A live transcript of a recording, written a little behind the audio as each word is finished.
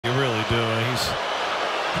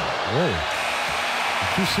Whoa.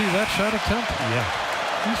 Did you see that shot attempt? Yeah.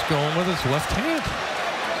 He's going with his left hand.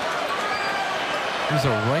 He's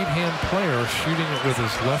a right-hand player shooting it with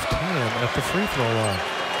his left hand at the free throw line.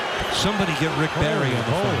 Somebody get Rick Barry on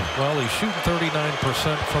the phone. Well, he's shooting 39%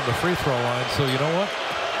 from the free throw line, so you know what?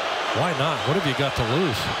 Why not? What have you got to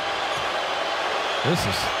lose? This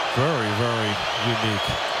is very, very unique.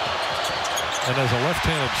 And as a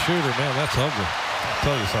left-handed shooter, man, that's ugly. I'll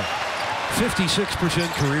tell you something. 56%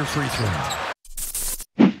 career free throw.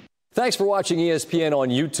 Thanks for watching ESPN on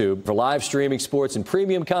YouTube. For live streaming sports and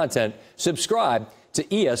premium content, subscribe to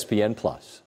ESPN+.